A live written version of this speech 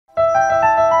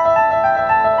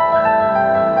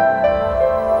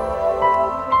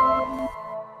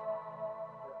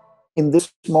in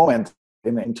this moment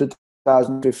in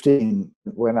 2015,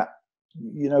 when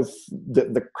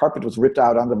the carpet was ripped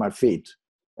out under my feet,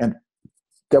 and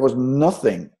there was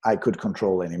nothing I could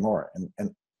control anymore.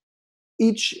 And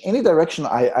any direction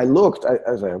I looked,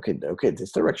 I was like, okay,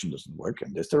 this direction doesn't work,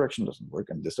 and this direction doesn't work,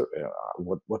 and this,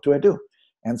 what do I do?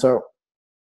 And so,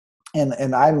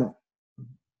 and I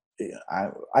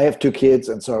have 2 kids,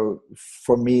 and so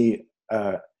for me,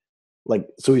 like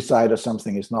suicide or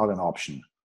something is not an option.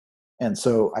 And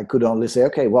so I could only say,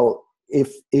 okay, well, if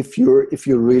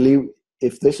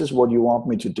this is what you want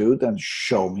me to do, then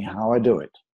show me how I do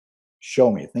it.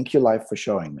 Show me. Thank you, life, for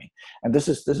showing me. And this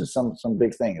is some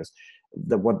big thing is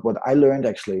that what I learned,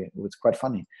 actually, it was quite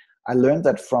funny. I learned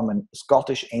that from a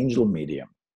Scottish angel medium.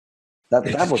 That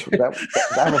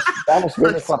was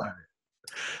really fun.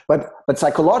 But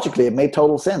psychologically, it made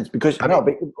total sense, because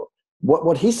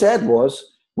what he said was,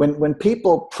 when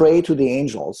people pray to the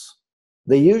angels,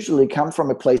 they usually come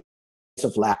from a place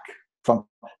of lack. From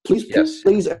please,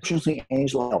 urgently,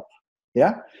 angel, help.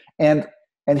 Yeah, and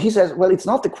he says, well, it's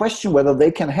not the question whether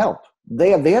they can help.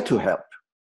 They are there to help.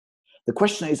 The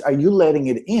question is, are you letting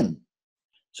it in?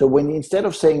 So when instead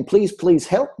of saying, please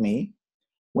help me,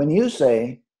 when you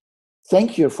say,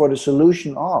 thank you for the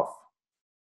solution of,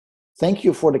 thank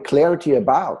you for the clarity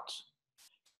about.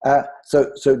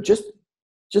 So just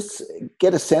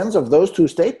get a sense of those 2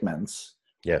 statements.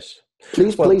 Yes.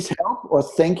 Please help, or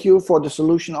thank you for the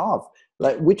solution of.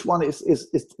 Like, which one is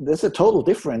there's a total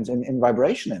difference in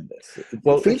vibration in this. It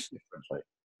feels differently.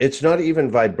 It's not even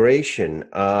vibration.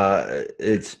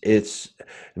 It's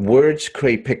words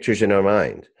create pictures in our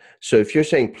mind. So if you're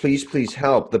saying, please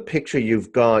help, the picture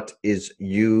you've got is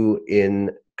you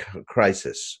in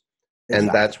crisis. Exactly.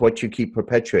 And that's what you keep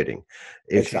perpetuating.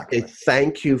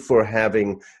 Thank you for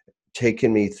having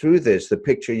taken me through this. The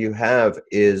picture you have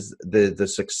is the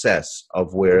success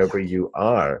of wherever you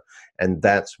are. And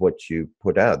that's what you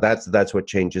put out. That's what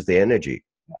changes the energy.